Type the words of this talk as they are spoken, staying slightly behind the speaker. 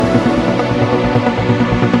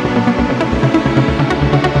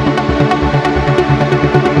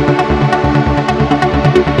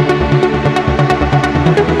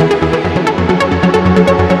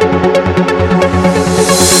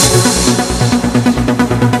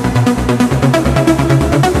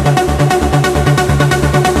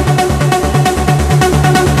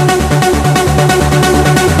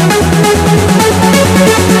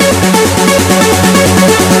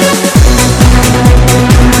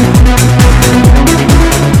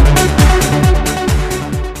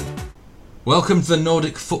Welcome to the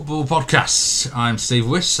Nordic Football Podcast. I'm Steve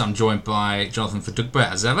Wiss. I'm joined by Jonathan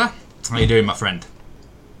Verdugbert as ever. How are you doing, my friend?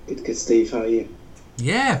 Good, Steve. How are you?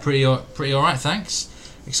 Yeah, pretty all right, thanks.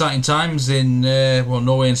 Exciting times in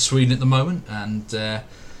Norway and Sweden at the moment, and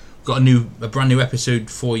got a brand new episode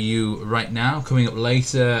for you right now. Coming up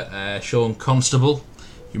later, Sean Constable.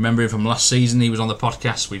 You remember him from last season? He was on the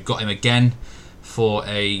podcast. We've got him again for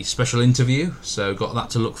a special interview, so got that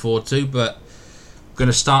to look forward to. But going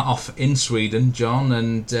to start off in Sweden, John,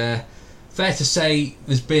 and fair to say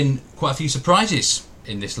there's been quite a few surprises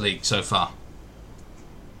in this league so far.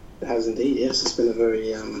 It has indeed, yes. It's been a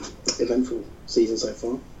very eventful season so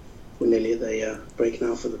far. We're nearly at the break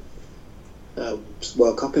now for the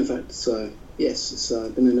World Cup, in fact. So, yes, it's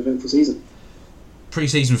been an eventful season.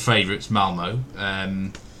 Pre-season favourites, Malmo.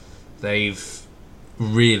 They've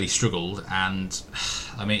really struggled, and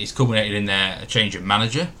I mean it's culminated in a change of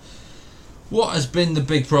manager. What has been the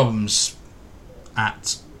big problems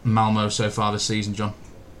at Malmo so far this season, John?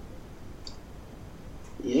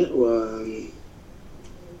 Yeah, well,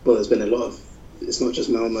 there's been a lot of. It's not just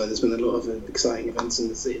Malmo. There's been a lot of exciting events in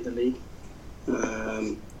the league.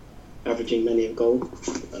 Averaging many a goal.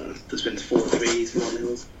 There's been 4-3s,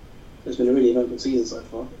 4-0s. There's been a really eventful season so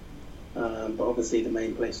far. But obviously, the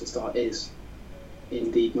main place to start is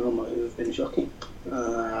indeed Malmo, who have been shocking.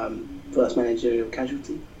 First managerial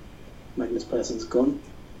casualty. Magnus Persson's gone.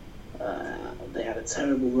 They had a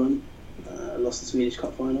terrible run. Lost the Swedish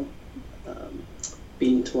Cup final.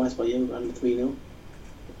 Beaten twice by Djurgården 3-0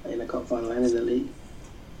 in the Cup final and in the league.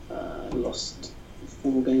 Lost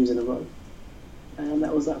 4 games in a row. And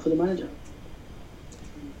that was that for the manager.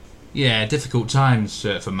 Yeah, difficult times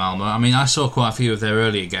for Malmo. I mean, I saw quite a few of their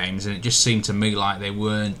earlier games, and it just seemed to me like they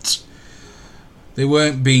weren't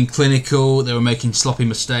being clinical. They were making sloppy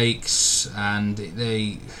mistakes, and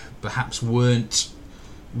they perhaps weren't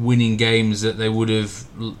winning games that they would have,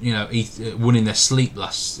 won in their sleep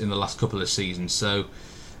in the last couple of seasons. So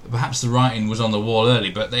perhaps the writing was on the wall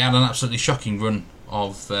early, but they had an absolutely shocking run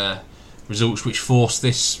of results which forced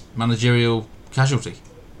this managerial casualty.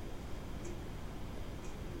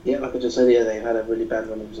 Yeah, like I just said, they've had a really bad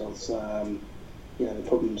run of results. The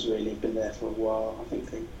problems really have been there for a while. I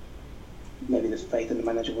think maybe the faith in the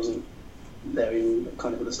manager wasn't there in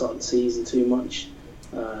kind of at the start of the season too much.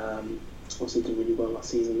 Obviously did really well last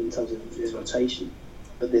season in terms of his rotation,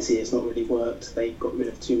 but this year it's not really worked. They got rid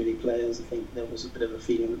of too many players. I think there was a bit of a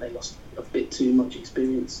feeling that they lost a bit too much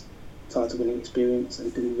experience, title winning experience,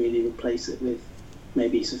 and didn't really replace it with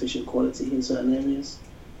maybe sufficient quality in certain areas.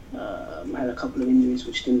 Had a couple of injuries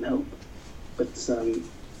which didn't help, but some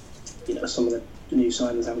of the new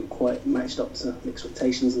signings haven't quite matched up to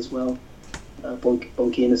expectations as well.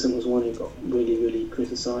 Bonke Innocent was one who got really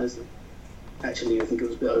criticised. Actually, I think it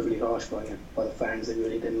was a bit overly harsh by the fans. They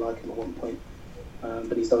really didn't like him at one point,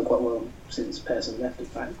 but he's done quite well since Persson left, in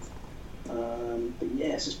fact. But yeah,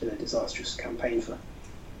 it's just been a disastrous campaign for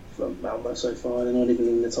Malmo so far. They're not even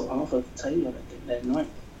in the top half of the table. I don't think they're ninth.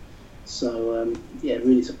 So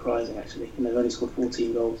really surprising actually. And they've only scored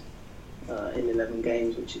 14 goals in 11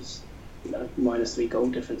 games, which is -3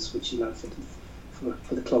 goal difference, which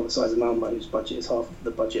for the club the size of Malmo, whose budget is half of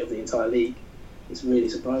the budget of the entire league, it's really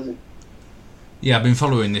surprising. Yeah, I've been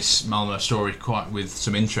following this Malmo story quite with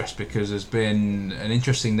some interest because there's been an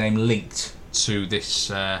interesting name linked to this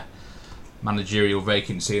managerial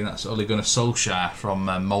vacancy, and that's Ole Gunnar Solskjaer from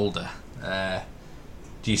Molde.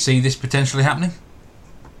 Do you see this potentially happening?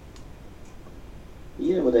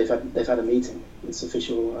 Yeah, well, they've had a meeting. It's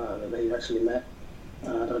official that they've actually met.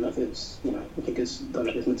 I don't know if it's don't know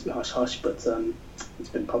if it's meant to be hush, but it's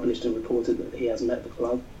been published and reported that he has met the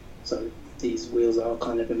club. So these wheels are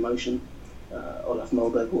kind of in motion. Olaf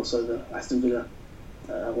Molberg, also the Aston Villa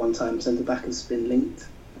one-time centre-back, has been linked,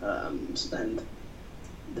 and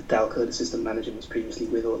the Dalkurd, the assistant manager, was previously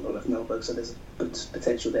with Olaf Molberg, so there's a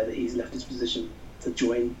potential there that he's left his position to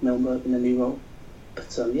join Molberg in a new role. But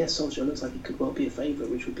Solskjaer looks like he could well be a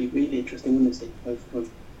favourite, which would be really interesting, wouldn't it, over from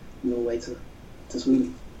Norway to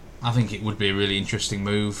Sweden. I think it would be a really interesting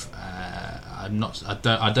move. I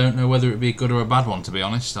don't know whether it would be a good or a bad one, to be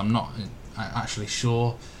honest. I'm not actually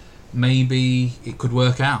sure. Maybe it could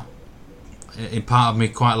work out. Part of me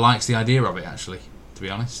quite likes the idea of it, actually, to be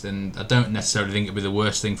honest. And I don't necessarily think it'd be the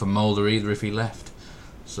worst thing for Molde either if he left.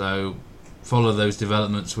 So follow those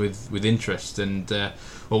developments with interest. And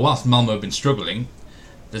whilst Malmo have been struggling,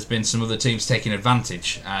 there's been some other teams taking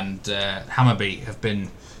advantage. And Hammarby have been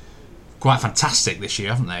quite fantastic this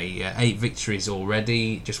year, haven't they? 8 victories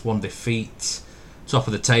already, just 1 defeat. Top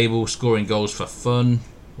of the table, scoring goals for fun.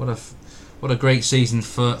 What a great season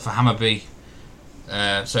for Hammarby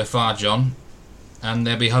so far, John. and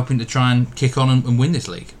they'll be hoping to try and kick on and win this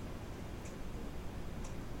league.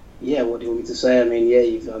 Yeah, what do you want me to say? I mean, yeah,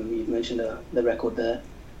 you've mentioned the record there.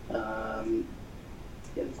 Yeah,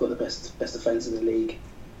 they've got the best defence in the league,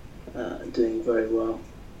 doing very well,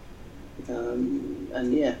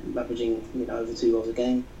 and yeah, averaging over 2 goals a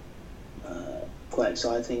game. Quite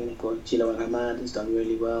exciting. They've got Gilo and Hamad, who's done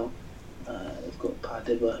really well. They've got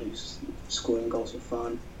Pardiba, who's scoring goals for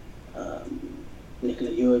fun.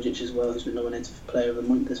 Nikola Juric as well, who's been nominated for Player of the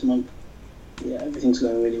Month this month. Yeah, everything's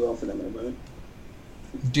going really well for them at the moment.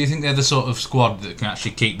 Do you think they're the sort of squad that can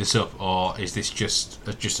actually keep this up, or is this just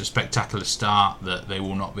a spectacular start that they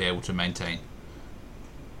will not be able to maintain?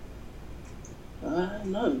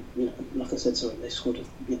 No, like I said, they scored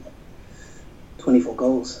 24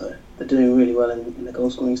 goals, so they're doing really well in the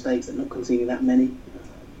goal scoring stakes. They're not conceding that many,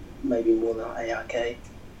 maybe more than AIK,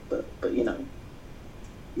 but they're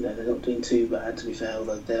not doing too bad, to be fair.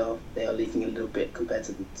 Although they are leaking a little bit compared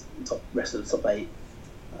to the rest of the top 8.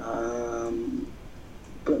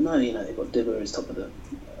 But no, they've got Dibber as top of the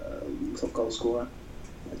top goal scorer.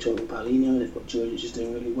 Jordan Paulinho, they've got Juric who's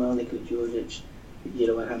doing really well. Nikola Juric,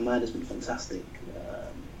 Gilo Hamad has been fantastic.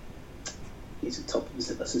 He's a top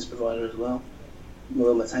assist provider as well.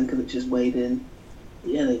 Miro Matankovic has weighed in.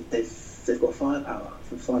 Yeah, they've got firepower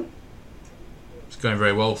for fun. It's going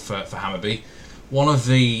very well for Hammarby. One of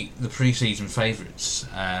the pre-season favourites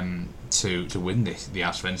to win the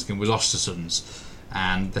Allsvenskan was Östersunds,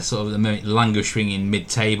 and they're sort of languishing in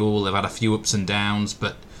mid-table. They've had a few ups and downs,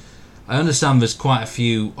 but I understand there's quite a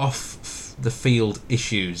few off-the-field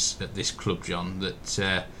issues at this club, John,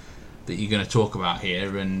 that you're going to talk about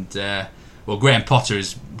here. And well, Graham Potter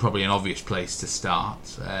is probably an obvious place to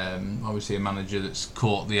start. Obviously, a manager that's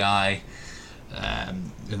caught the eye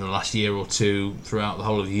in the last year or two throughout the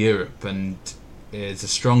whole of Europe, and there's a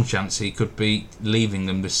strong chance he could be leaving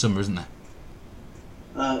them this summer, isn't there?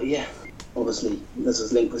 Yeah, obviously there's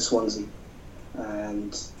his link with Swansea,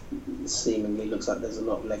 and seemingly looks like there's a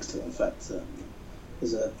lot of legs to it. In fact,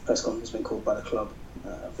 there's a press conference been called by the club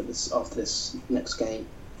after this next game,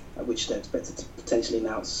 which they're expected to potentially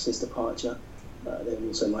announce his departure. They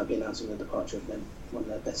also might be announcing the departure of one of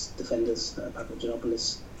their best defenders,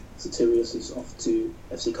 Papagiannopoulos Sotirios, who's off to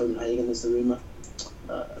FC Copenhagen, is the rumour.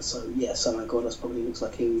 So yeah, Saman Ghoddos probably looks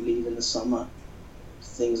like he'll leave in the summer.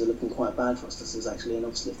 Things are looking quite bad for us actually, and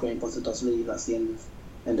obviously if Graham Potter does leave, that's the end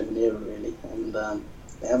of an era really. And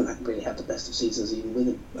they haven't really had the best of seasons even with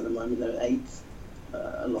him at the moment. They're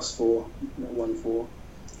 8th, lost 4, won 4.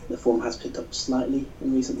 The form has picked up slightly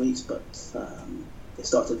in recent weeks, but they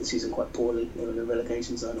started the season quite poorly. They were in the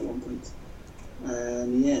relegation zone at one point,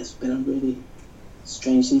 and yeah, it's been a really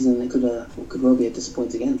strange season. They could well be a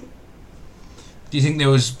disappointing end. Do you think there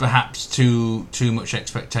was perhaps too much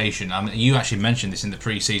expectation? I mean, you actually mentioned this in the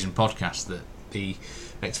pre-season podcast that the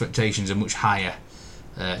expectations are much higher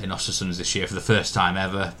in Östersunds this year for the first time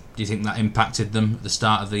ever. Do you think that impacted them at the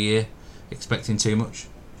start of the year, expecting too much?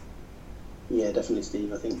 Yeah, definitely,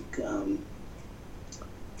 Steve. I think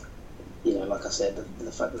like I said,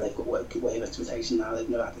 the fact that they've got way of expectation now, they've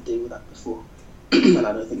never had to deal with that before, and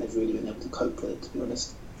I don't think they've really been able to cope with it, to be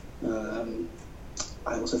honest.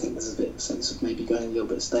 I also think there's a bit of a sense of maybe going a little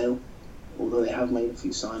bit stale. Although they have made a few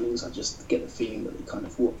signings, I just get the feeling that they kind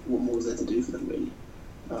of what more is there to do for them really.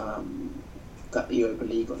 That Europa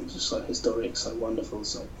League one was just so historic, so wonderful,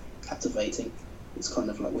 so captivating. It's kind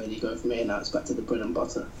of like, where do you go from here now? It's back to the bread and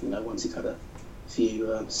butter. Once you've had a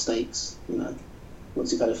few steaks,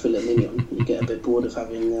 once you've had a filet mignon, you get a bit bored of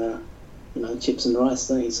having chips and rice,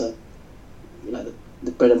 don't you? So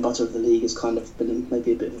the bread and butter of the league has kind of been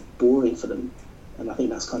maybe a bit boring for them. And I think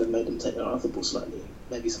that's kind of made them take their eye off the ball slightly,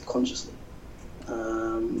 maybe subconsciously.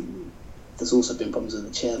 There's also been problems with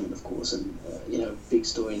the chairman, of course, and big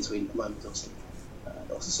story in Sweden at the moment, obviously.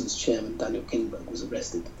 Östersunds chairman Daniel Kindberg was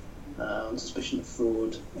arrested on suspicion of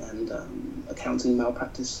fraud and accounting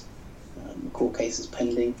malpractice. The court case is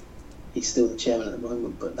pending. He's still the chairman at the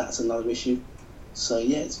moment, but that's another issue. So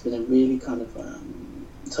yeah, it's been a really kind of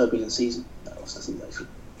turbulent season at Östersunds actually.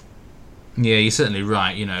 Yeah, you're certainly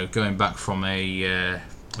right. Going back from a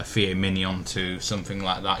filet mignon to something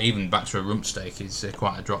like that, even back to a rump steak, is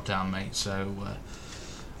quite a drop down, mate. So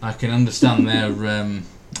I can understand their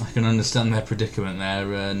predicament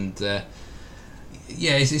there, and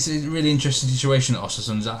yeah, it's a really interesting situation at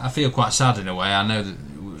Östersunds. I feel quite sad in a way. I know that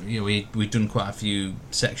we've done quite a few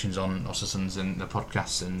sections on Östersunds in the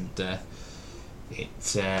podcast, and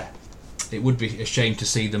it would be a shame to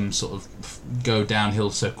see them sort of go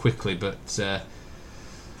downhill so quickly, but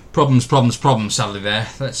problems. Sadly, there.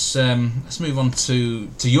 Let's move on to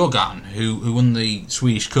Djurgården, who won the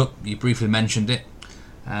Swedish Cup. You briefly mentioned it.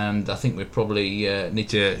 and I think we probably need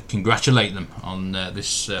to congratulate them on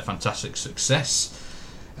this fantastic success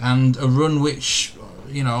and a run which,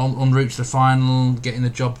 en route to the final, getting the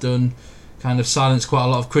job done, kind of silenced quite a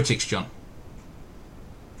lot of critics, John.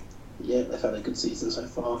 Yeah, they've had a good season so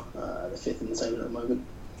far. They're fifth in the table at the moment.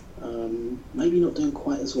 Maybe not doing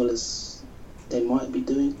quite as well as they might be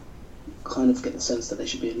doing. Kind of get the sense that they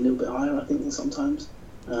should be a little bit higher, I think, sometimes.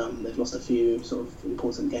 They've lost a few sort of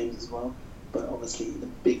important games as well, but obviously the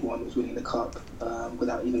big one was winning the cup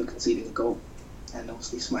without even conceding a goal, and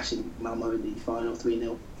obviously smashing Malmo in the final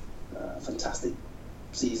 3-0. Fantastic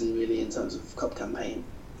season, really, in terms of cup campaign.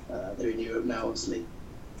 They're in Europe now, obviously.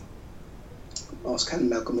 Arsene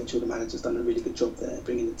Malcolm Mitchell, the manager's done a really good job there,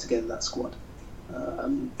 bringing together that squad.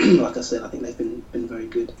 Like I said, I think they've been very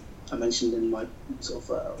good. I mentioned in my sort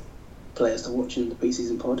of players to watch in the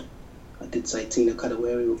pre-season pod, I did say Tino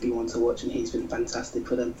Kadewere would be one to watch, and he's been fantastic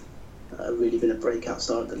for them. Really been a breakout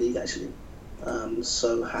star of the league, actually.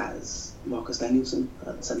 So has Marcus Danielsson,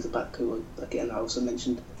 the centre-back, who, again, I also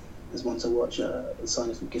mentioned as one to watch, the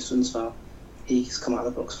signing from GIF Sundsvall. He's come out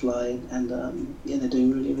of the box flying, and they're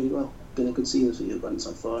doing really, really well. Been a good season for Djurgården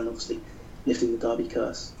so far, and obviously lifting the Derby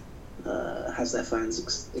curse has their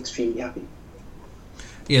fans extremely happy.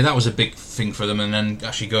 Yeah, that was a big thing for them, and then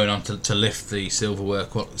actually going on to lift the silverware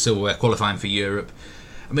qualifying for Europe.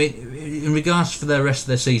 I mean, in regards for the rest of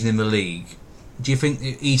their season in the league, do you think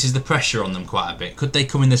it eases the pressure on them quite a bit? Could they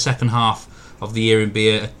come in the second half of the year and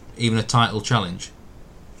be even a title challenge?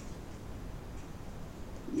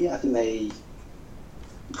 Yeah, I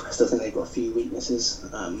still think they've got a few weaknesses,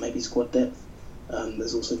 maybe squad depth.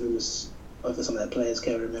 There's also rumours over some of their players.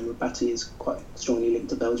 Kerem Emre is quite strongly linked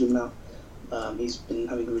to Belgium now. He's been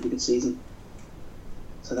having a really good season,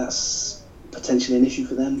 so that's potentially an issue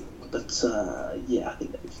for them. But I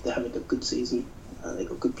think they're having a good season. They've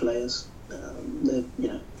got good players. They're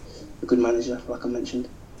a good manager, like I mentioned.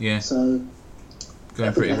 Yeah. So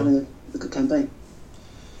going pretty well. Having a good campaign.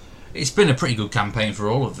 It's been a pretty good campaign for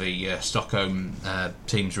all of the Stockholm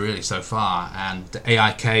teams really so far, and the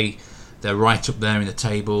AIK, they're right up there in the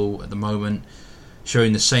table at the moment,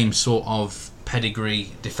 showing the same sort of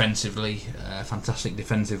pedigree defensively, fantastic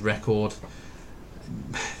defensive record.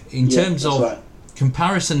 In terms of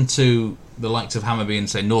comparison to the likes of Hammarby and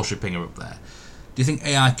say Norrköping are up there, do you think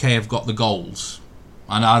AIK have got the goals?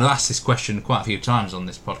 And I've asked this question quite a few times on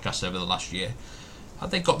this podcast over the last year.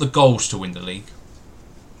 Have they got the goals to win the league?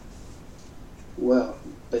 Well,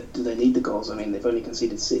 but do they need the goals? I mean, they've only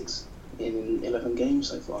conceded 6 in 11 games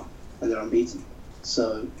so far, and they're unbeaten.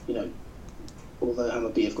 So, although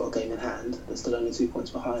Hammarby have got a game in hand, they're still only 2 points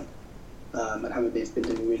behind. And Hammarby have been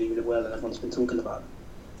doing really, really well, and everyone's been talking about it.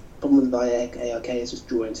 The problem with AIK is just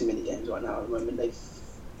drawing too many games right now. At the moment, they've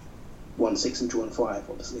won 6 and drawn 5,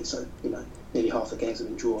 obviously, so, nearly half the games have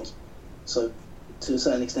been draws. So, to a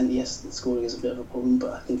certain extent, yes, the scoring is a bit of a problem,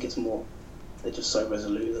 but I think it's more they're just so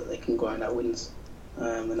resolute that they can grind out wins,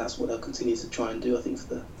 and that's what they'll continue to try and do, I think,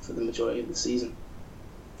 for the majority of the season.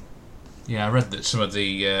 Yeah, I read that some of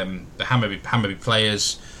the Hammarby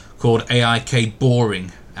players called AIK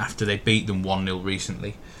boring after they beat them 1-0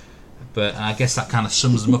 recently, but I guess that kind of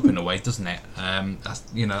sums them up in a way, doesn't it?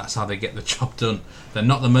 That's how they get the job done. They're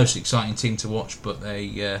not the most exciting team to watch, but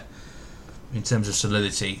they, in terms of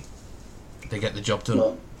solidity, they get the job done.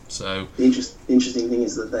 Well, so the interesting thing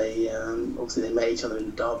is that they obviously they met each other in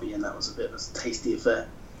the derby, and that was a bit of a tasty affair.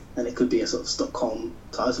 And it could be a sort of Stockholm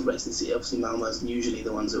title race this year. Obviously, Malmö's usually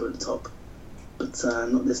the ones that are at the top, but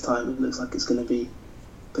not this time. It looks like it's going to be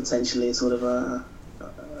potentially a sort of a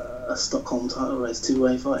Stockholm title race,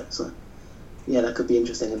 2-way fight. So yeah, that could be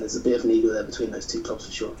interesting, and there's a bit of an ego there between those two clubs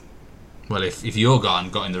for sure. Well, if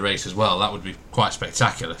Djurgården got in the race as well, that would be quite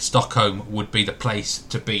spectacular. Stockholm would be the place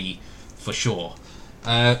to be for sure.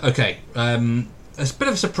 Okay, it's a bit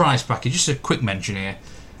of a surprise package. Just a quick mention here.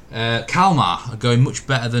 Kalmar are going much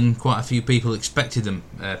better than quite a few people expected them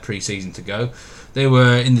pre-season to go. They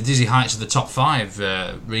were in the dizzy heights of the top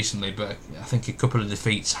 5 recently, but I think a couple of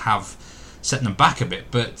defeats have set them back a bit.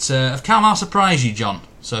 But have Kalmar surprised you, John,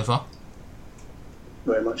 so far?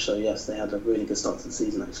 Very much so, yes. They had a really good start to the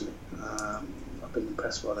season, actually. I've been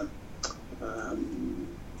impressed by them.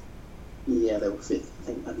 They were 5th, I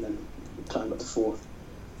think, and then climbed up to 4th.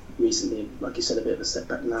 Recently, like you said, a bit of a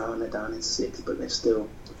setback now, and they're down in 6th, but they're still,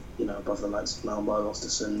 above the likes of Malmö,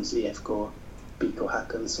 Östersund, IFK, BK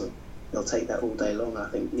Häcken, so they'll take that all day long. I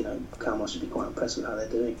think, Kalmar should be quite impressed with how they're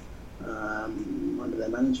doing under their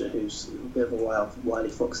manager, who's a bit of a wily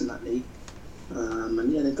fox in that league.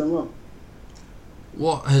 They've done well.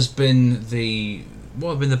 What have been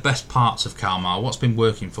the best parts of Kalmar? What's been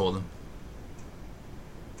working for them?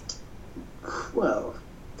 Well,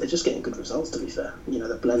 they're just getting good results. To be fair,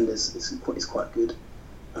 the blend is quite good.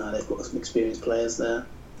 They've got some experienced players there.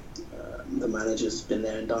 The manager's been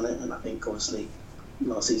there and done it, and I think obviously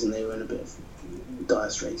last season they were in a bit of dire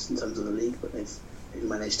straits in terms of the league, but they've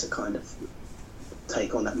managed to kind of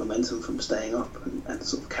take on that momentum from staying up and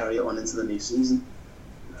sort of carry it on into the new season.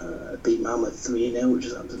 Beat Malmö 3-0, which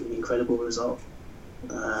is an absolutely incredible result.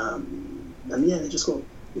 And yeah, they just got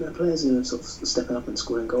players who are sort of stepping up and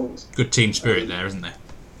scoring goals. Good team spirit there, isn't there?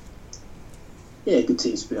 Yeah, good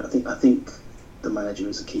team spirit. I think the manager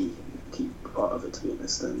is a key part of it, to be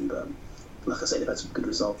honest. And like I say, they've had some good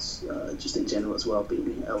results just in general as well,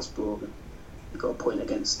 beating Elfsborg, and they got a point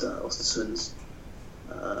against Ostersund.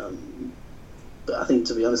 But I think,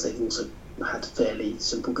 to be honest, they've also had fairly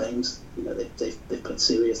simple games. They've played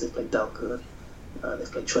Sirius, they've played Dalkurd,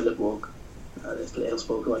 they've played Trelleborg, they've played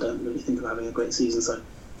Elfsborg, who I don't really think are having a great season. So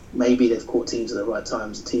maybe they've caught teams at the right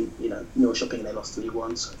times. The team, Norrköping, they lost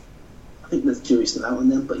 3-1. So I think the jury's still out on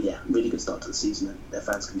them. But yeah, really good start to the season, and their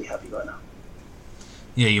fans can be happy right now.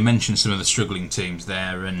 Yeah, you mentioned some of the struggling teams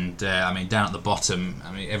there, and down at the bottom,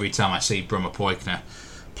 every time I see Brummer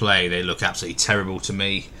play, they look absolutely terrible to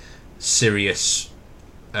me. Sirius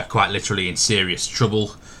are quite literally in serious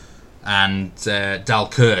trouble, and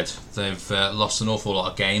Dalkurd, they've lost an awful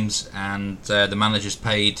lot of games, and the manager's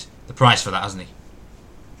paid the price for that, hasn't he?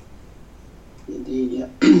 Indeed, yeah.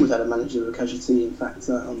 We've had a managerial casualty, in fact,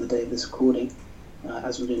 on the day of this recording.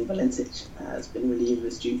 Azradin Valentic has been relieved of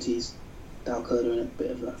his duties. Dalkurd are in a bit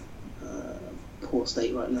of a poor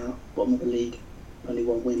state right now, bottom of the league, only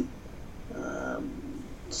one win.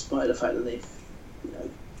 Despite the fact that they've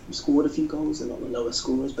scored a few goals, they're not the lowest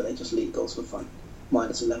scorers, but they just lead goals for fun.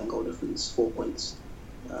 Minus 11 goal difference, 4 points.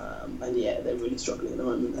 And yeah, they're really struggling at the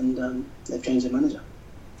moment, and they've changed their manager.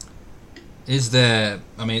 Is there,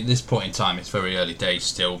 at this point in time, it's very early days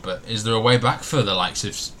still, but is there a way back for the likes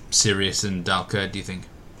of Sirius and Dalkurd, do you think?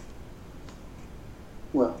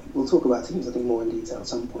 Well, we'll talk about teams, I think, more in detail at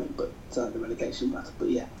some point, but the relegation matter. But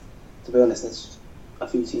yeah, to be honest, there's a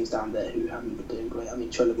few teams down there who haven't been doing great.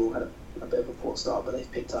 Trelleborg had a bit of a poor start, but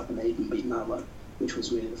they've picked up, and they even beat Malmö, which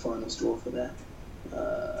was really the final straw for their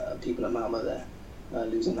people at Malmö there,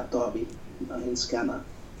 losing that derby in Skåne.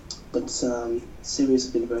 But Sirius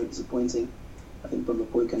have been very disappointing. I think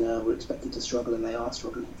Brummer were expected to struggle, and they are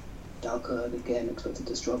struggling. Dalkurd, again, expected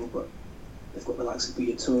to struggle, but they've got the likes of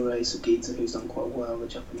Buya Toure, Sugita, who's done quite well, the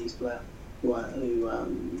Japanese player,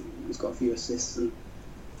 who's got a few assists, and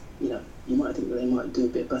you might think that they might do a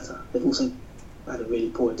bit better. They've also had a really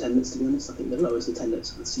poor attendance, to be honest. I think the lowest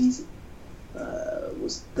attendance of the season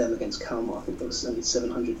was them against Kalmar. I think there was only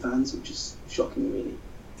 700 fans, which is shocking, really,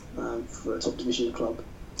 for a top division club.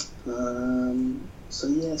 So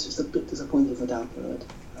yeah, it's just a bit disappointing for Dalkurd,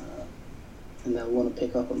 and they'll want to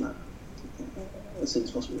pick up on that as soon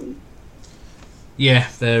as possible, really. Yeah,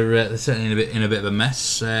 they're certainly in a bit of a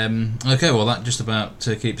mess. Okay, well, that just about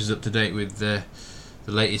keeps us up to date with the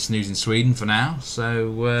latest news in Sweden for now.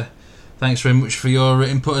 So thanks very much for your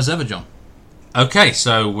input as ever, John. Okay,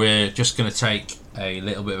 so we're just going to take a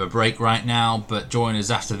little bit of a break right now, but join us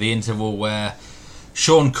after the interval where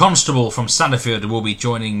Sean Constable from Sandefjord will be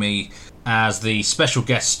joining me as the special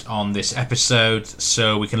guest on this episode,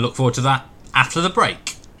 so we can look forward to that after the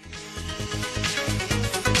break.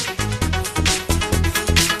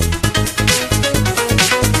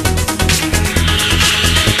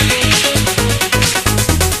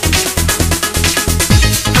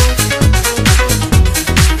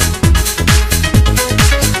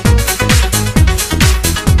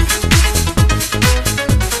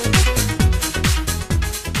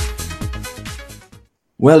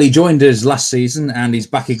 Well, he joined us last season and he's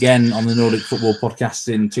back again on the Nordic Football Podcast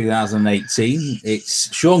in 2018.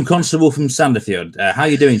 It's Sean Constable from Sandefjord. How are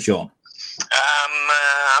you doing, Sean?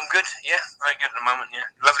 I'm good, yeah. Very good at the moment, yeah.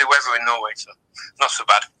 Lovely weather in Norway, so not so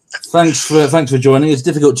bad. Thanks for joining. It's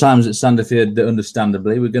difficult times at Sandefjord,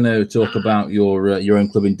 understandably. We're going to talk about your own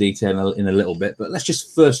club in detail in a little bit, but let's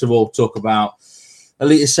just first of all talk about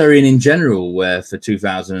Eliteserien in general for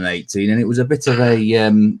 2018, and it was a bit of a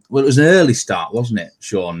it was an early start, wasn't it,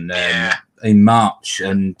 Sean? In March,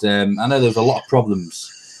 and I know there was a lot of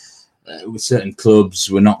problems with certain clubs.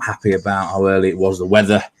 Were not happy about how early it was, the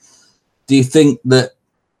weather. Do you think that,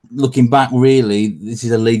 looking back, really, this is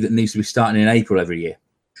a league that needs to be starting in April every year?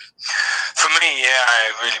 For me, yeah,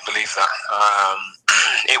 I really believe that.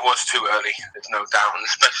 It was too early, there's no doubt, and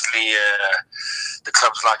especially the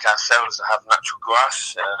clubs like ourselves that have natural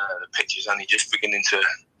grass. The pitch is only just beginning to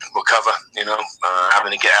recover,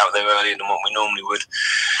 having to get out there earlier than what we normally would.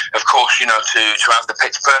 of course, to have the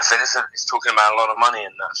pitch perfect, it's talking about a lot of money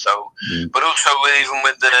in that. So, but also even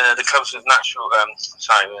with the clubs with natural,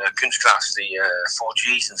 kunstgras, the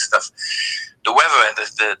 4Gs and stuff, the weather,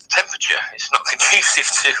 the temperature, it's not conducive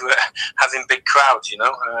to having big crowds.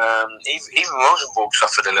 Even Rosenborg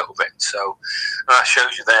suffered a little bit. So that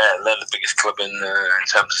shows you they're the biggest club in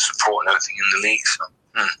terms of support and everything in the league. So.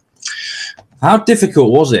 How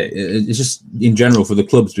difficult was it? It's just in general for the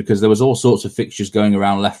clubs, because there was all sorts of fixtures going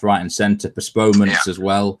around left, right, and centre, postponements as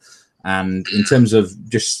well. And in terms of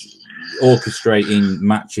just orchestrating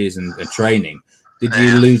matches and training, did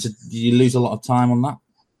you lose a lot of time on that?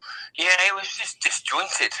 Yeah, it was just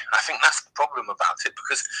disjointed. I think that's the problem about it,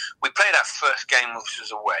 because we played our first game, which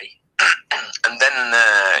was away, and then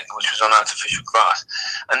which was on artificial grass,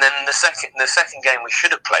 and then the second game we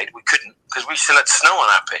should have played, we couldn't because we still had snow on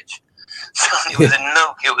our pitch. So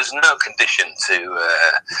it was no condition to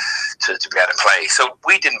be able to play. So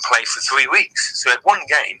we didn't play for 3 weeks. So we had one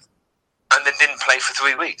game, and then didn't play for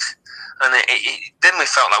 3 weeks. And then we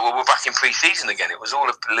felt like, we're back in pre-season again. It was all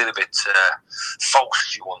a little bit false,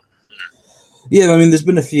 if you want. Yeah, I mean, there's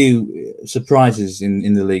been a few surprises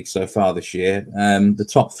in the league so far this year. The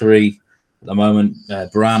top three at the moment,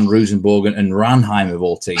 Brann, Rosenborg, and Ranheim of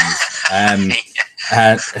all teams.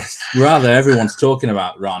 Rather, everyone's talking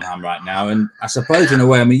about Ranheim right now. And I suppose, in a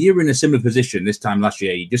way, I mean, you were in a similar position this time last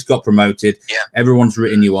year. You just got promoted. Yeah. Everyone's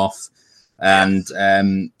written you off. And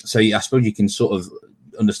so I suppose you can sort of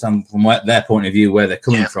understand from their point of view where they're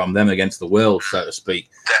coming from, them against the world, so to speak.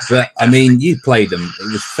 But I mean, you played them.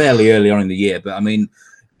 It was fairly early on in the year. But I mean,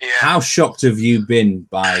 how shocked have you been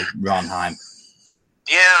by Ranheim?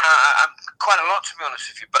 Yeah, quite a lot, to be honest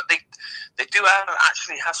with you. But they do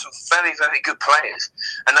actually have some very, very good players.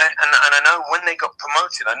 And I know when they got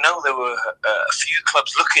promoted, I know there were a few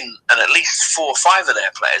clubs looking at least 4 or 5 of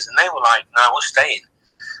their players, and they were like, "No, we're staying."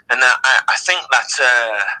 And I think that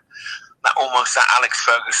almost that Alex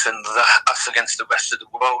Ferguson, us against the rest of the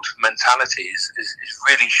world mentality is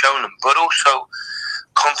really shown them. But also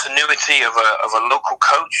continuity of a local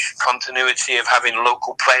coach, continuity of having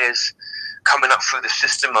local players coming up through the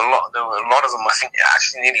system. A lot of them, I think,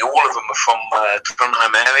 actually nearly all of them are from the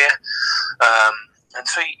Trondheim area. And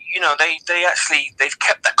so, they've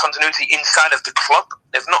kept that continuity inside of the club.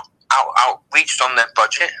 They've not outreached on their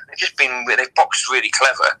budget. They've boxed really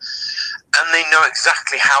clever, and they know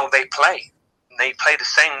exactly how they play. They play the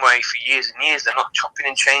same way for years and years. They're not chopping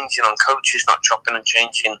and changing on coaches, not chopping and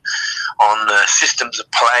changing on systems of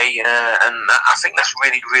play, and I think that's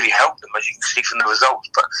really, really helped them, as you can see from the results.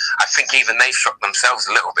 But I think even they've shocked themselves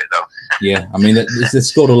a little bit, though. Yeah, I mean, they've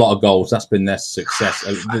scored a lot of goals. That's been their success.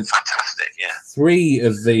 Fantastic, yeah. 3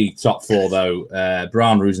 of the top 4, though,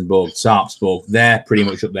 Brann, Rosenborg, Sarpsborg, they're pretty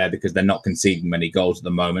much up there because they're not conceding many goals at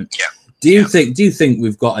the moment. Yeah. Do you think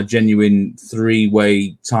we've got a genuine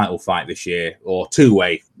 3-way title fight this year, or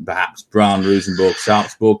 2-way perhaps? Brann, Rosenborg,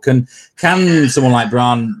 Sarpsborg. Can someone like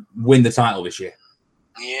Brann win the title this year?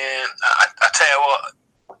 Yeah, I tell you what,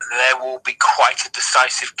 there will be quite a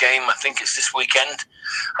decisive game. I think it's this weekend.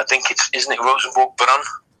 I think isn't it Rosenborg Brann?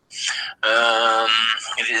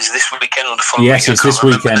 It is this weekend or the following weekend? Yes, it's this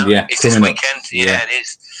weekend. Yeah, it's this weekend. Yeah, it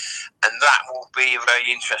is. And that will be a very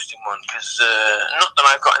interesting one, because not that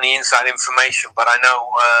I've got any inside information, but I know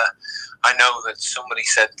that somebody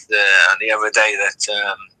said the other day that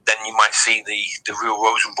then you might see the real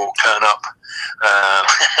Rosenborg turn up.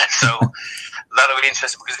 So that'll be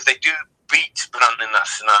interesting, because if they do beat Brann in that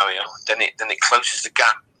scenario, then it closes the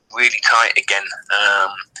gap really tight again.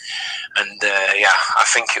 I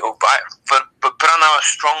think it will. But Brann are a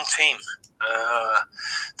strong team.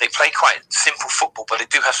 They play quite simple football, but they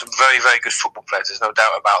do have some very, very good football players. There's no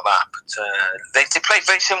doubt about that. But they play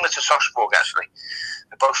very similar to Sarpsborg, actually.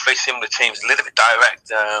 They're both very similar teams, a little bit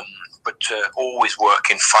direct, but always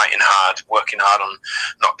fighting hard on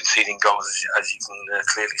not conceding goals, as you can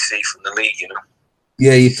clearly see from the league,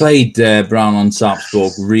 Yeah, you played Brann on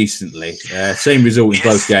Sarpsborg recently. Same result in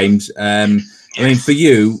both games. I mean, for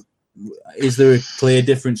you, is there a clear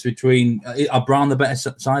difference between... Are Brann the better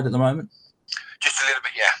side at the moment? Just a little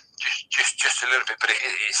bit, yeah. Just a little bit, but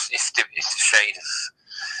it's a shade of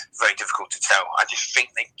very difficult to tell. I just think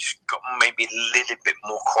they just got maybe a little bit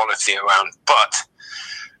more quality around. But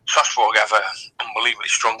Sarpsborg have an unbelievably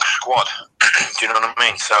strong squad. Do you know what I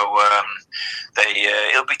mean? So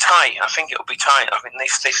it'll be tight. I think it'll be tight. I mean,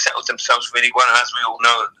 they've settled themselves really well, and as we all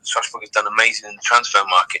know, Sarpsborg have done amazing in the transfer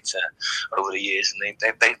market over the years, and they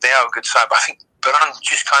are a good side. But I think Brann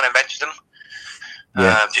just kind of edged them.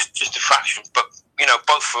 Yeah. Just a fraction, but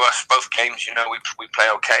both for us, both games, we play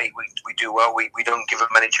okay. We do well. We don't give them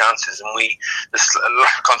many chances, and there's a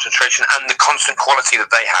lack of concentration and the constant quality that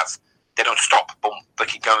they have. They don't stop. Boom, they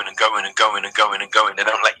keep going and going and going and going and going. They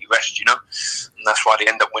don't let you rest, and that's why they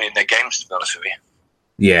end up winning their games. To be honest with you.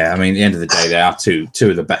 Yeah, I mean, at the end of the day, they are two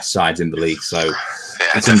of the best sides in the league, so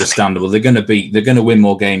it's understandable. They're going to win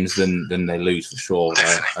more games than they lose for sure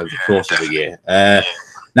over the course of the year.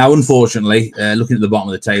 Now, unfortunately, looking at the bottom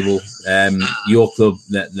of the table, your club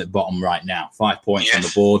that bottom right now, 5 points on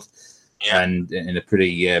the board, and in a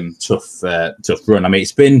pretty tough run. I mean,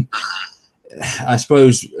 it's been, I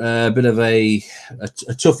suppose, a bit of a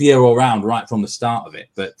tough year all round right from the start of it.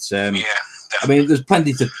 But I mean, there's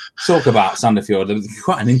plenty to talk about Sandefjord. They're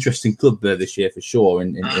quite an interesting club this year for sure.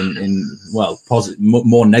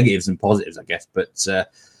 More negatives than positives, I guess. But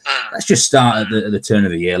let's just start at the turn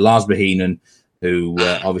of the year. Lars Bohinen, who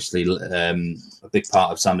obviously a big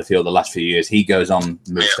part of Sandefjord the last few years, he goes on,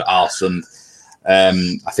 moves to Alsund.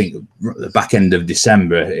 I think the back end of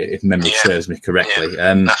December, if memory serves me correctly.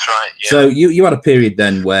 That's right. Yeah. So you had a period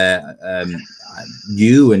then where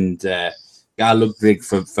you and Guy Ludwig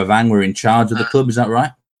Favang were in charge of the club. Is that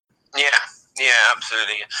right? Yeah,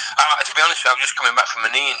 absolutely. To be honest, I was just coming back from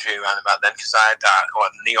a knee injury around about then because I had a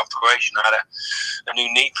knee operation. I had a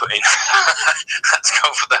new knee put in. I had to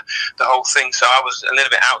go for the whole thing. So I was a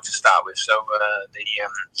little bit out to start with. So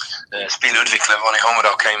the Spiel Ludwig Ronnie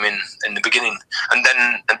Homedal came in the beginning. And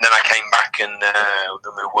then I came back and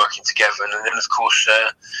we were working together. And then, of course,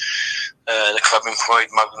 the club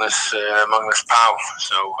employed Magnus Pau.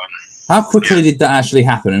 So... How quickly did that actually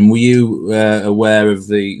happen? And were you aware of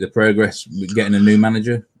the progress with getting a new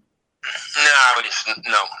manager?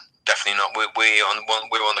 No, definitely not. We're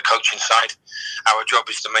on the coaching side. Our job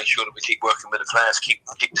is to make sure that we keep working with the players, keep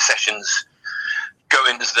the sessions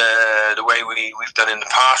going as the way we've done in the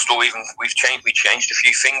past, or even we changed a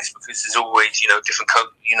few things because there's always different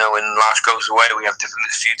when Lars goes away we have a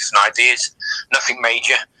few different ideas, nothing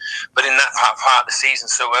major, but in that part of the season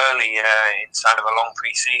so early inside of a long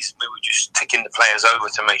pre-season we were just ticking the players over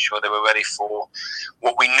to make sure they were ready for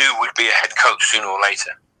what we knew would be a head coach sooner or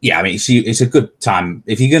later. Yeah, I mean, it's a good time.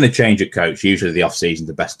 If you're going to change a coach, usually the off-season's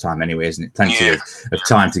the best time anyway, isn't it? Plenty of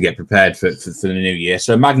time to get prepared for the new year.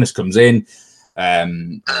 So Magnus comes in.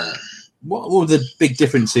 What were the big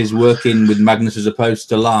differences working with Magnus as opposed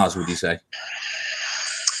to Lars, would you say?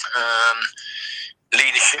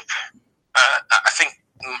 Leadership. I think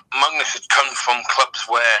Magnus had come from clubs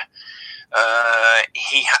where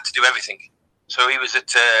he had to do everything. So he was at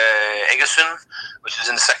Egersund, which is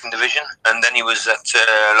in the second division, and then he was at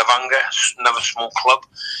Levanger, another small club.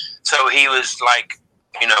 So he was like,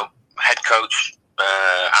 head coach,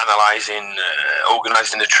 analysing,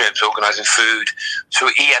 organising the trips, organising food. So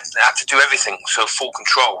he had to do everything, so full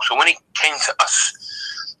control. So when he came to us,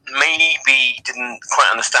 maybe didn't quite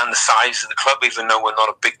understand the size of the club, even though we're not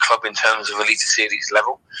a big club in terms of Elite Series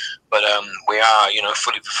level. But we are,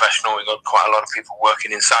 fully professional. We've got quite a lot of people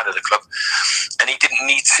working inside of the club. And he didn't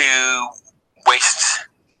need to waste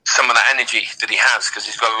some of that energy that he has, because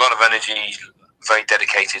he's got a lot of energy, very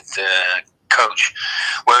dedicated coach.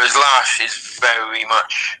 Whereas Lars is very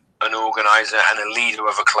much an organiser and a leader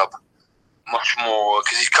of a club. Much more,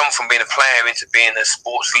 because he's come from being a player into being a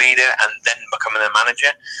sports leader and then becoming a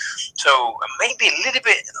manager. So maybe a little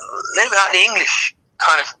bit like the English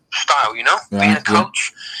kind of style, being a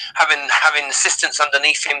coach, having assistants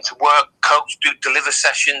underneath him to work, coach, deliver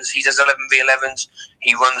sessions. He does 11v11s.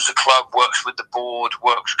 He runs the club, works with the board,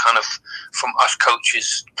 works kind of from us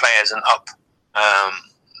coaches, players, and up.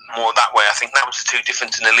 More that way. I think that was the two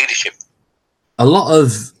difference in the leadership. A lot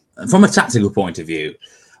of, from a tactical point of view,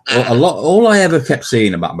 all I ever kept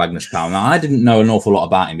seeing about Magnus Pau, now I didn't know an awful lot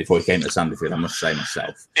about him before he came to Sandefjord, I must say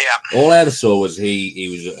myself. Yeah. All I ever saw was he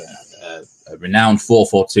was a renowned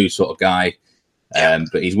 4-4-2 sort of guy,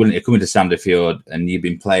 but he's willing to come into Sandefjord, and you've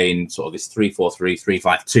been playing sort of this 3-4-3,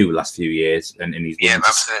 3-5-2 the last few years, and he's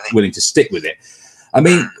willing to stick with it. I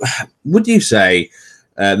mean, would you say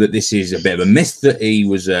that this is a bit of a myth that he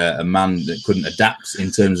was a man that couldn't adapt in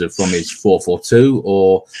terms of from his 4-4-2,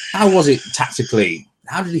 or how was it tactically?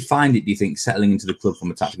 How did he find it, do you think, settling into the club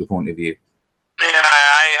from a tactical point of view? Yeah,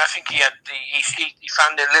 I think he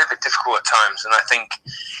found it a little bit difficult at times, and I think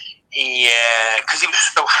because he was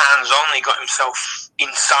so hands-on, he got himself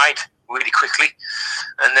inside really quickly,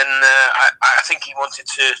 and then I think he wanted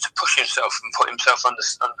to push himself and put himself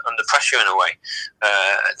under pressure in a way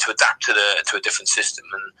to adapt to a different system.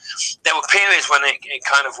 And there were periods when it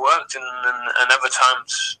kind of worked, and other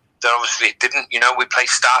times that obviously it didn't. We play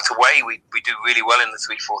start away. We do really well in the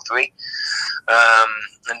 3-4-3,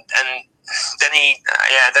 and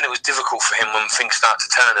then it was difficult for him when things started to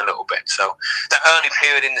turn a little bit. So that early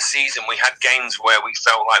period in the season, we had games where we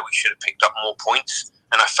felt like we should have picked up more points,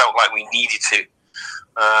 and I felt like we needed to.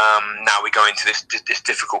 Now we go into this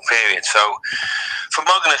difficult period. So for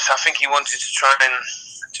Magnus, I think he wanted to try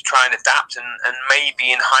and adapt, and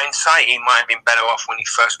maybe in hindsight, he might have been better off when he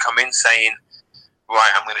first come in saying,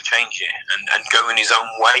 right, I'm going to change it, and go in his own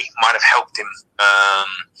way might have helped him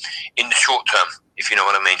in the short term, if you know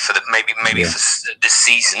what I mean. For maybe for this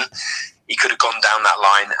season, he could have gone down that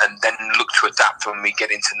line and then looked to adapt when we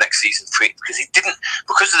get into next season because he didn't,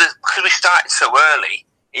 because we started so early.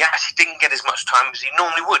 He actually didn't get as much time as he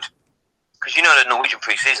normally would. Because you know the Norwegian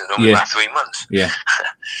pre-season is only about 3 months. Yeah.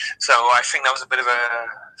 So I think that was a bit of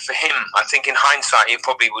for him, I think in hindsight, he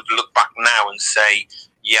probably would look back now and say,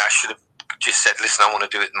 yeah, I should have just said, listen, I want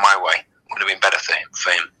to do it my way. It would have been better for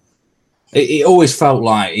him. It always felt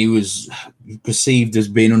like he was perceived as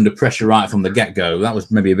being under pressure right from the get-go. That was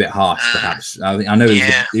maybe a bit harsh, perhaps. I know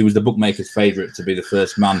he was the bookmaker's favourite to be the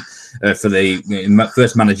first man for the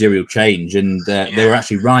first managerial change, and they were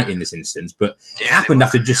actually right in this instance. But it happened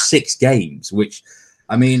after just 6 games, which,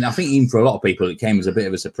 I mean, I think even for a lot of people, it came as a bit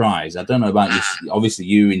of a surprise. I don't know about you. Obviously,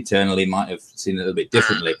 you internally might have seen it a little bit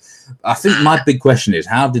differently. I think my big question is,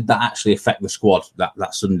 how did that actually affect the squad,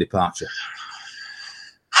 that sudden departure?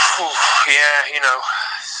 Yeah,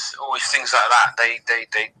 always things like that. They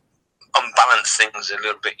unbalance things a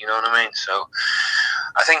little bit. You know what I mean? So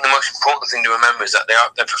I think the most important thing to remember is that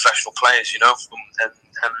they're professional players. And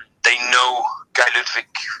they know Guy Ludvig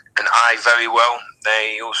and I very well.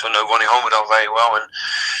 They also know Ronny Holmedal very well. And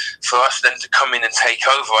for us then to come in and take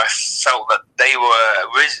over, I felt that they were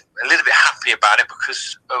a little bit happy about it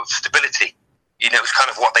because of stability. It was kind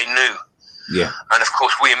of what they knew. Yeah. And of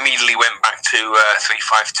course, we immediately went back to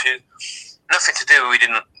 3-5-2. Nothing to do. We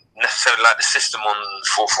didn't necessarily like the system on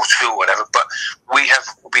 4-4-2 or whatever, but we have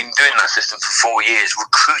been doing that system for 4 years,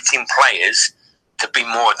 recruiting players to be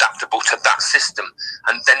more adaptable to that system,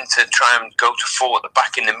 and then to try and go to 4 at the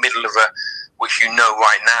back in the middle of which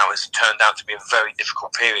right now has turned out to be a very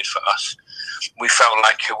difficult period for us. We felt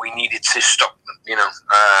like we needed to stop,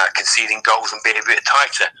 conceding goals and be a bit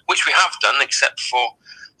tighter, which we have done, except for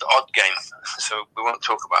the odd game, so we won't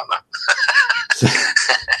talk about that.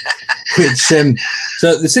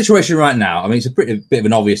 So the situation right now, I mean, it's a bit of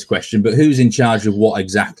an obvious question, but who's in charge of what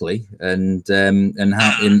exactly, and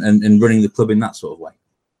how in running the club in that sort of way?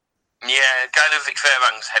 Yeah, Guy Ludvig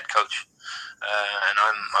Fairbank's head coach, and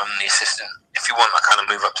I'm the assistant. If you want, I kind of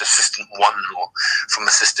move up to assistant 1 or from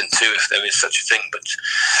assistant 2 if there is such a thing.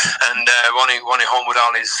 And Ronny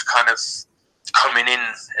Holmedal is kind of coming in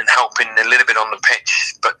and helping a little bit on the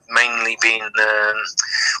pitch, but mainly being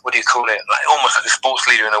almost like a sports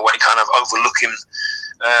leader in a way, kind of overlooking,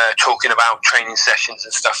 talking about training sessions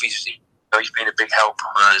and stuff. He's been a big help.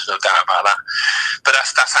 There's no doubt about that. But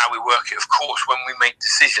that's how we work it. Of course, when we make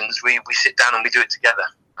decisions, we sit down and we do it together.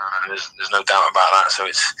 There's no doubt about that. So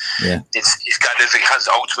it's Guy Ludvig has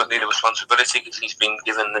ultimately the responsibility because he's been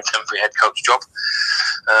given the temporary head coach job,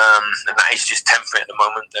 and that is just temporary at the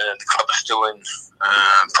moment. The club is still in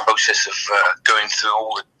process of going through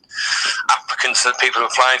all the applicants and people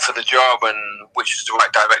applying for the job and which is the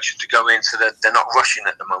right direction to go in. So they're not rushing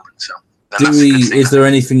at the moment. So. Is there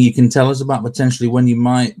anything you can tell us about potentially when you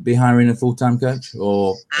might be hiring a full-time coach,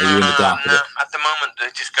 or are you in the dark? No, at the moment they're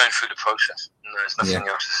just going through the process. There's nothing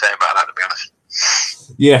else to say about that, to be honest.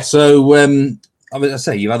 Yeah, so I mean, I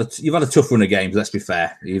say you've had a tough run of games. Let's be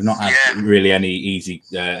fair. You've not had really any easy,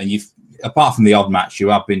 and you've apart from the odd match, you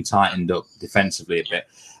have been tightened up defensively a bit.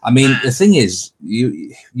 I mean, the thing is,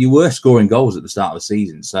 you were scoring goals at the start of the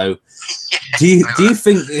season. So, do you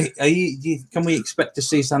think can we expect to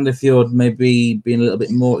see Sandefjord maybe being a little bit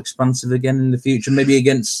more expansive again in the future, maybe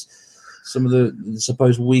against some of the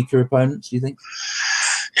supposed weaker opponents? Do you think?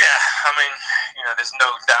 Yeah, I mean, there's no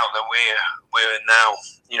doubt that we're now.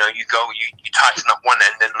 You tighten up one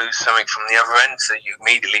end and lose something from the other end, so you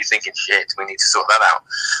immediately thinking, shit, we need to sort that out.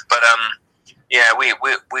 But yeah, we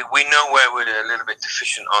know where we're a little bit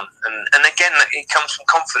deficient on, and again, it comes from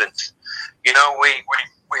confidence. We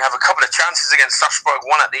have a couple of chances against Sarpsborg.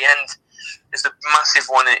 One at the end is the massive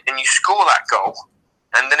one, and you score that goal,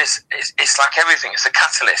 and then it's like everything. It's a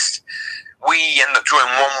catalyst. We end up drawing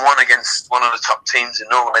 1-1 against one of the top teams in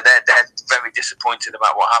Norway. They're very disappointed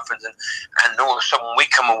about what happens, and all of a sudden we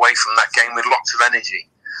come away from that game with lots of energy.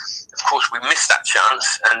 Of course, we miss that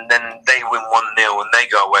chance, and then they win 1-0, and they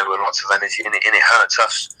go away with lots of energy, and it hurts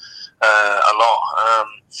us a lot.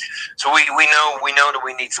 So we know that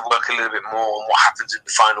we need to work a little bit more on what happens in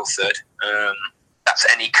the final third. that's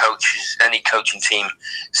any coaching team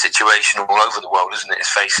situation all over the world, isn't it? It's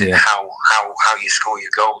facing how you score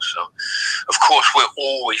your goals. So, of course, we're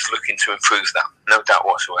always looking to improve that, no doubt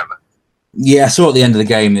whatsoever. Yeah, I saw at the end of the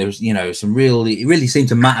game there was, some it really seemed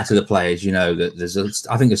to matter to the players. That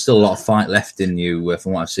I think there's still a lot of fight left in you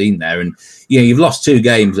from what I've seen there, and you've lost 2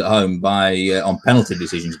 games at home by on penalty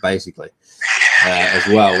decisions basically as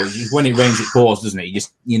well. When it rains, it pours, doesn't it?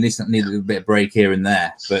 You need a bit of break here and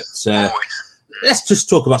there. But let's just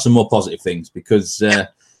talk about some more positive things because.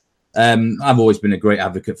 I've always been a great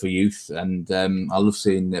advocate for youth, and I love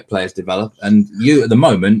seeing players develop. And at the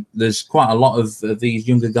moment, there's quite a lot of these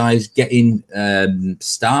younger guys getting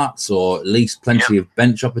starts or at least plenty of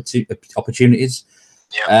bench opportunities.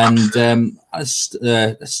 And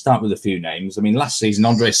let's start with a few names. I mean, last season,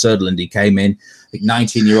 Andre Söderlund, he came in, I think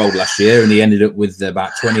 19-year-old last year, and he ended up with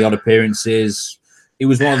about 20-odd appearances. He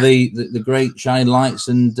was one of the great shining lights,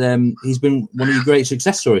 and he's been one of your great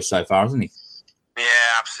success stories so far, hasn't he?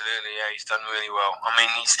 Yeah, absolutely. Yeah, he's done really well. I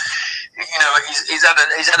mean, he's had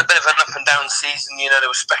a bit of an up and down season.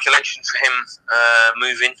 There was speculation for him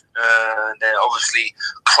moving. Obviously,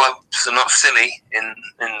 clubs are not silly in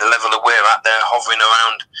the level that we're at. They're hovering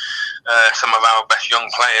around some of our best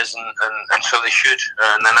young players, and so they should.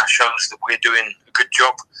 And then that shows that we're doing a good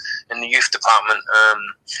job in the youth department.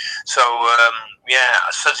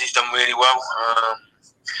 Sudsy's done really well.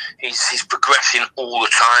 He's progressing all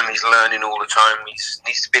the time. He's learning all the time. He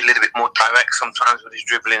needs to be a little bit more direct sometimes with his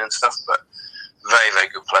dribbling and stuff, but very, very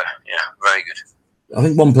good player. Yeah, very good. I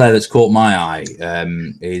think one player that's caught my eye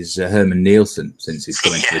is Herman Nielsen since he's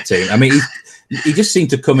come into the team. I mean, he just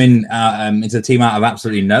seemed to come in into the team out of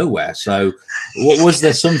absolutely nowhere. So was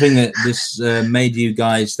there something that this made you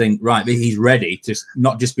guys think, right, he's ready to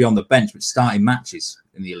not just be on the bench, but starting matches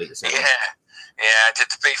in the Elite Seven? Yeah,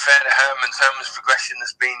 to be fair to Herman's progression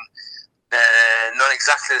has been not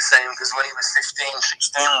exactly the same, because when he was 15,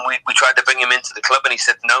 16, we tried to bring him into the club and he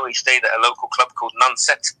said no. He stayed at a local club called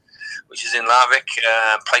Nanset, which is in Larvik,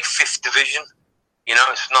 play 5th division.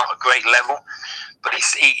 It's not a great level, but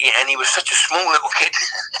he was such a small little kid.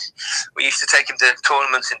 We used to take him to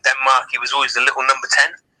tournaments in Denmark. He was always the little number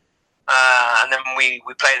 10. And then we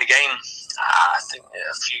played a game, I think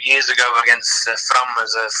a few years ago against Fram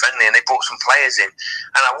as a friendly, and they brought some players in.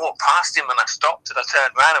 And I walked past him and I stopped and I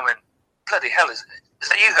turned around and went, bloody hell, is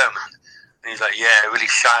that you, Herman? And he's like, yeah, really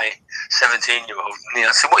shy 17-year-old. And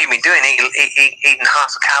I said, what have you been doing? Eating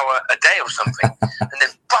half a cow a day or something? And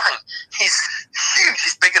then bang, he's huge,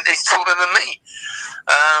 he's taller than me.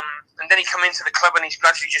 And then he came into the club and he's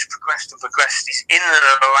gradually just progressed. He's in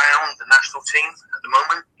and around the national team at the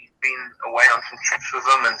moment. Been away on some trips with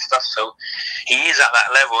them and stuff, so he is at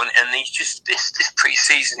that level, and he's just this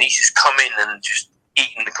pre-season he's just come in and just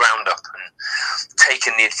eaten the ground up and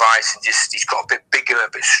taken the advice, and he's got a bit bigger,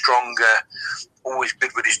 a bit stronger, always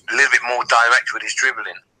good with a little bit more direct with his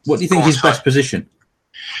dribbling. What do you think his best position?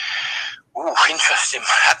 Oh, interesting.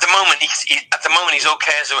 At the moment, he's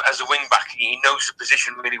okay as a wing back. He knows the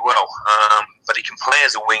position really well, but he can play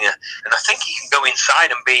as a winger, and I think he can go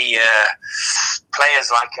inside and be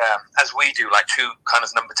players like as we do, like 2 kind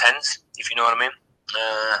of number 10s, if you know what I mean.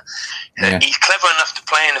 He's clever enough to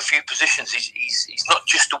play in a few positions. He's not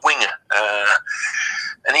just a winger,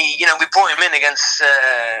 and we brought him in against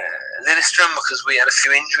Lillestrøm because we had a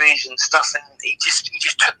few injuries and stuff, and he just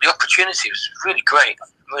took the opportunity. It was really great,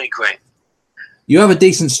 really great. You have a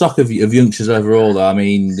decent stock of youngsters overall, though. I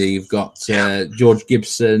mean, you've got George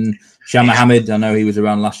Gibson, Shah Mohammed. I know he was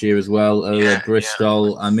around last year as well.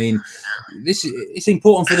 Bristol. I mean, it's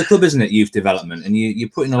important for the club, isn't it? Youth development, and you're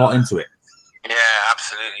putting a lot into it. Yeah,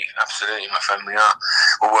 absolutely, my friend.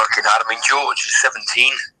 We're working hard. I mean, George is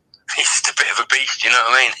 17. He's just a bit of a beast, you know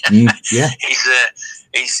what I mean? Yeah.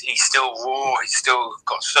 He's still raw. He's still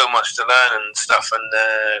got so much to learn and stuff.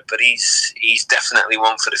 But he's definitely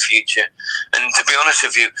one for the future. And to be honest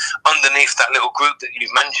with you, underneath that little group that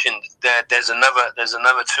you've mentioned, there's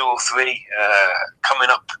another 2 or 3 coming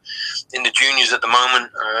up in the juniors at the moment.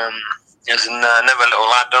 There's another little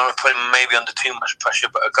lad. Don't want to put him maybe under too much pressure,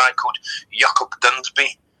 but a guy called Jakob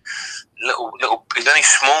Dunsby. He's only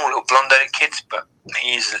small, little blonde-haired kid, but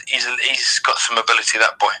he's got some ability,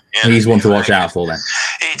 that boy. Yeah. He's one to watch out for then.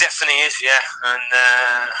 He definitely is, yeah. And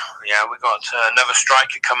we got another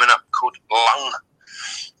striker coming up called Lang.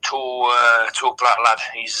 Tall black lad.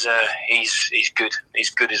 He's good.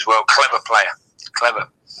 He's good as well. Clever player. Clever.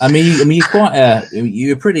 I mean,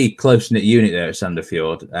 you're a pretty close-knit unit there at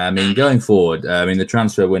Sandefjord. I mean, going forward, the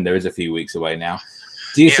transfer window is a few weeks away now.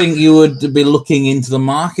 Do you think you would be looking into the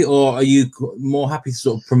market, or are you more happy to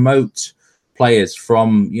sort of promote players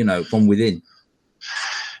from within?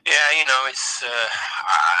 Yeah, it's.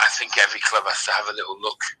 I think every club has to have a little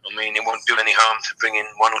look. I mean, it won't do any harm to bring in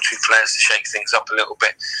one or two players to shake things up a little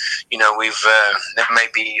bit. You know, there may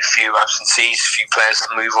be a few absentees, a few players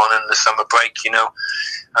that move on in the summer break. You know,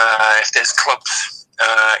 if there's clubs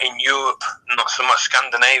in Europe, not so much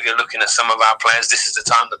Scandinavia, looking at some of our players, this is the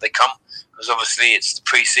time that they come, because obviously it's the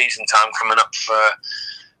pre-season time coming up for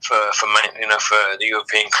the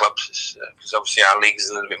European clubs, because obviously our league is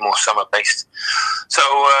a little bit more summer based. So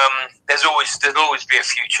there'll always be a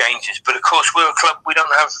few changes, but of course we're a club. We don't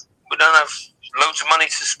have loads of money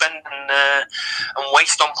to spend and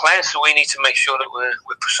waste on players, so we need to make sure that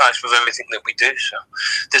we're precise with everything that we do. So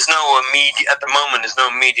there's no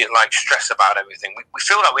immediate like stress about everything. We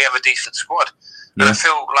feel like we have a decent squad. And I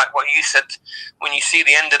feel like what you said, when you see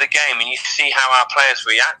the end of the game and you see how our players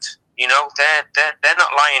react, you know, they're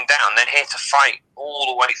not lying down. They're here to fight all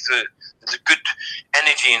the way through. There's a good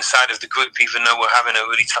energy inside of the group, even though we're having a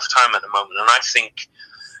really tough time at the moment. And I think,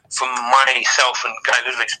 from myself and Guy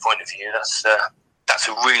Ludwig's point of view, that's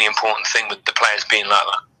a really important thing with the players being like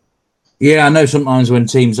that. Yeah, I know sometimes when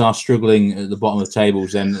teams are struggling at the bottom of the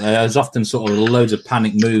tables, then there's often sort of loads of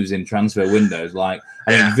panic moves in transfer windows. Like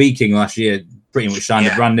I think Viking last year pretty much signed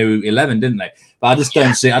a brand new 11, didn't they? But I just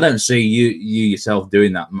don't see you yourself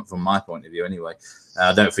doing that from my point of view anyway.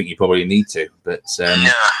 I don't think you probably need to, but no, not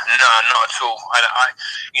at all.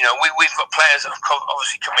 We've got players that have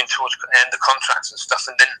obviously coming towards the end of contracts and stuff,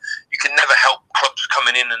 and then you can never help clubs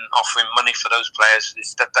coming in and offering money for those players.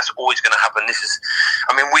 That's always going to happen.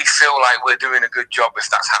 We feel like we're doing a good job if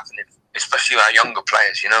that's happening, especially our younger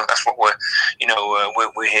players. You know, that's what we're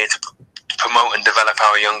here to promote and develop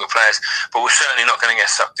our younger players, but we're certainly not going to get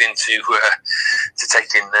sucked into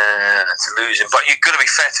losing. But you've got to be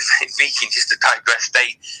fair to Viking, just to digress.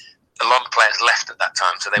 A lot of players left at that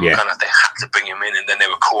time, so they were they had to bring him in, and then they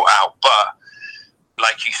were caught out. But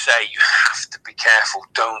like you say, you have to be careful.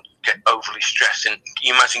 Don't get overly stressed. And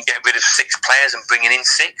you imagine getting rid of 6 players and bringing in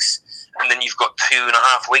 6, and then you've got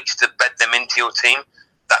 2.5 weeks to bed them into your team.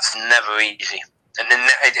 That's never easy, and then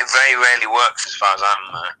it very rarely works as far as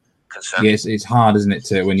I'm concerned. Yes, it's hard, isn't it?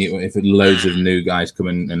 If loads of new guys come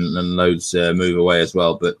in and loads move away as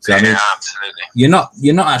well. But absolutely, you're not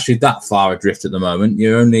actually that far adrift at the moment.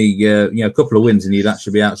 You're only a couple of wins, and you'd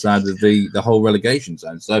actually be outside of the whole relegation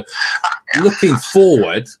zone. So looking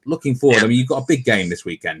forward. I mean, you've got a big game this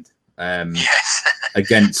weekend.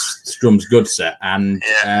 Against Strømsgodset, and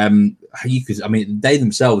they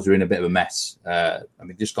themselves are in a bit of a mess.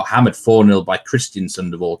 Just got hammered 4-0 by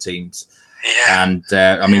Kristiansund of all teams. Yeah. And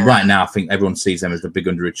right now, I think everyone sees them as the big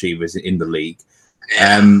underachievers in the league.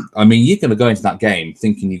 Yeah. You're going to go into that game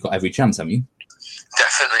thinking you've got every chance, haven't you?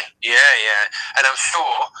 Definitely, yeah. And I'm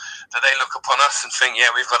sure that they look upon us and think,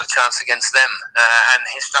 we've got a chance against them. And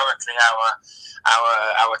historically,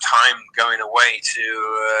 our time going away to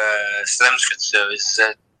Strømsgodset is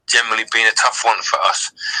generally been a tough one for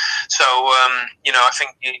us. So, I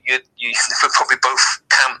think you probably both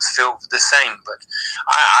camps feel the same, but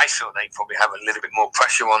I feel they probably have a little bit more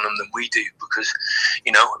pressure on them than we do, because,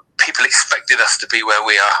 people expected us to be where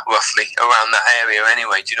we are, roughly around that area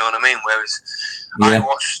anyway. Do you know what I mean? Whereas I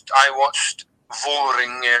watched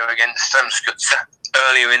Vålerenga against Strømsgodset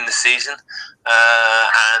earlier in the season,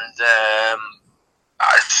 and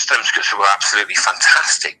Strømsgodset were absolutely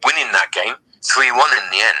fantastic, winning that game 3-1 in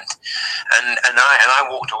the end, and I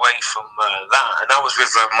walked away from that, and I was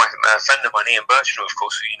with my friend of mine, Ian Birchner, of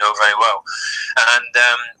course, who you know very well, and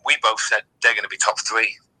we both said they're going to be top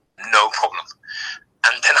 3, no problem.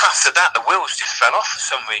 And then after that, the wheels just fell off for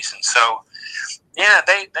some reason. So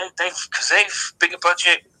they've because they've bigger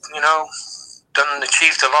budget,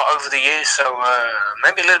 achieved a lot over the years. So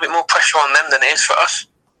maybe a little bit more pressure on them than it is for us.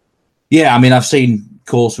 Yeah, I've seen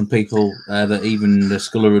calls from people that even the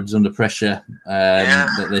Skullerud's under pressure,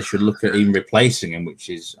 that they should look at even replacing him, which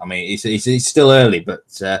is, it's still early, but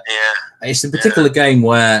it's a particular game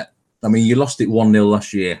where, you lost it 1-0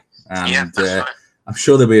 last year, and right. I'm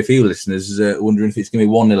sure there'll be a few listeners wondering if it's going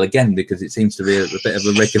to be 1-0 again, because it seems to be a bit of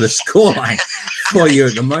a regular scoreline for you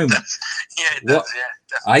at the moment. It does,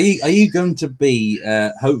 Are you going to be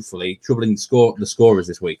hopefully troubling the scorers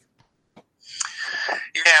this week?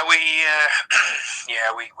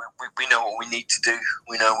 We know what we need to do.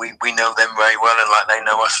 We know them very well, and like they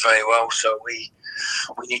know us very well. So we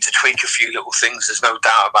need to tweak a few little things. There's no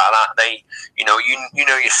doubt about that. You know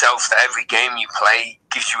yourself that every game you play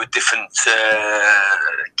gives you a different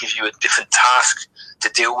task to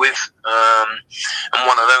deal with. And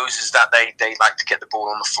one of those is that they like to get the ball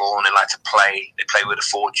on the floor, and they like to play. They play with a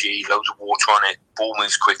 4G, loads of water on it, ball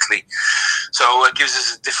moves quickly. So So it gives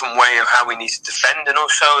us a different way of how we need to defend, and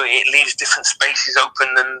also it leaves different spaces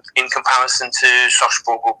open than in comparison to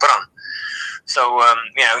Sarpsborg or Brann. So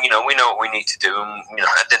we know what we need to do, and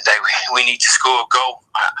at the end of the day, we need to score a goal.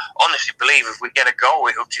 I honestly believe if we get a goal,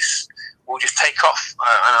 we'll just take off.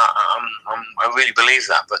 I really believe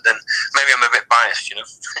that, but then maybe I'm a bit biased,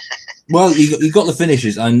 Well, you got the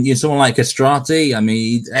finishes, and someone like Castrati. I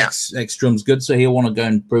mean, ex-Drum's good, so he'll want to go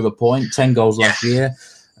and prove a point. 10 goals last year.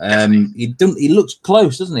 He looks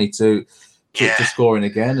close, doesn't he, to scoring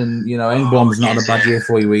again? And Engblom's not a bad year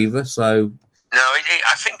for you either. So no,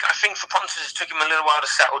 I think for Pontus it took him a little while to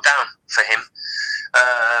settle down for him.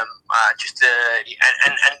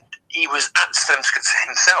 And he was at Strømsgodset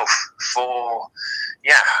himself for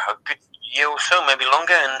a good year or so, maybe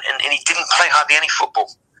longer, and he didn't play hardly any football.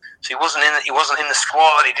 So he wasn't in the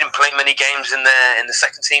squad. He didn't play many games in the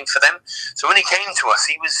second team for them. So when he came to us,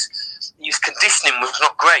 his conditioning was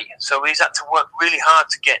not great. So he's had to work really hard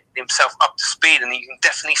to get himself up to speed, and you can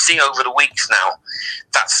definitely see over the weeks now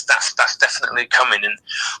that's definitely coming. And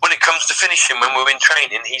when it comes to finishing, when we're in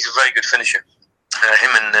training, he's a very good finisher.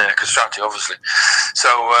 Him and Castrati, obviously. So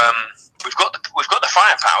we've got the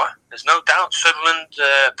firepower. There's no doubt. Sutherland,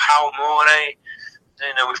 Paul More.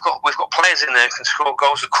 We've got players in there who can score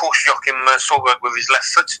goals. Of course, Joachim Solberg with his left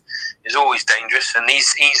foot is always dangerous, and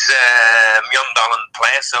he's a Mjøndalen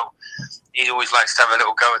player, so he always likes to have a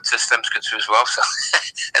little go at Strømsgodset as well. So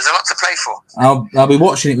there's a lot to play for. I'll be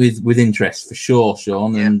watching it with interest for sure,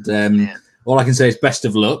 Sean. And all I can say is best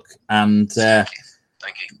of luck. And thank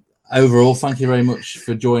you. Overall, thank you very much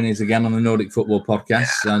for joining us again on the Nordic Football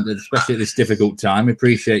Podcast, and especially at this difficult time. We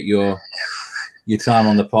appreciate your time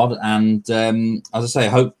on the pod, and as I say, I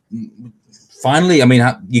hope finally. I mean,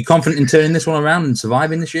 you confident in turning this one around and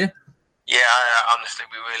surviving this year? Yeah, honestly,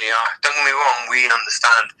 we really are. Don't get me wrong, we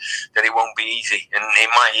understand that it won't be easy, and it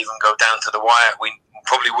might even go down to the wire. We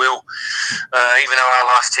probably will, even though our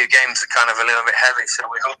last two games are kind of a little bit heavy, so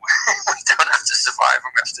we hope we don't have to survive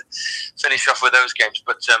and we have to finish off with those games.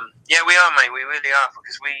 But we are, mate, we really are,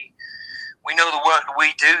 because we know the work that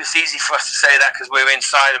we do. It's easy for us to say that because we're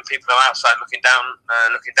inside and people are outside looking down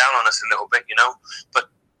on us a little bit, but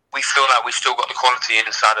we feel like we've still got the quality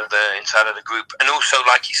inside of the group. And also,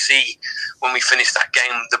 like you see, when we finish that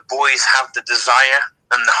game, the boys have the desire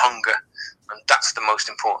and the hunger, and that's the most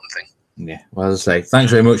important thing. Yeah, well, as I say,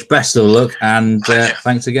 thanks very much. Best of luck, and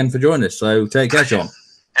thanks again for joining us. So take care, Sean.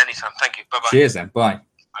 Anytime. Thank you. Bye-bye. Cheers then. Bye.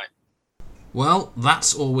 Well,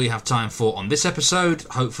 that's all we have time for on this episode.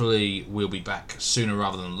 Hopefully we'll be back sooner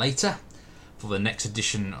rather than later for the next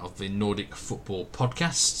edition of the Nordic Football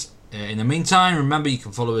Podcast. In the meantime, remember you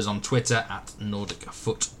can follow us on Twitter at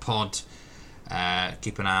NordicFootPod.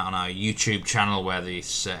 Keep an eye on our YouTube channel where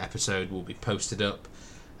this episode will be posted up,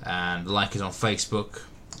 and like us on Facebook.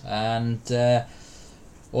 And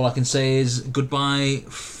all I can say is goodbye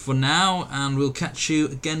for now, and we'll catch you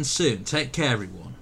again soon. Take care, everyone.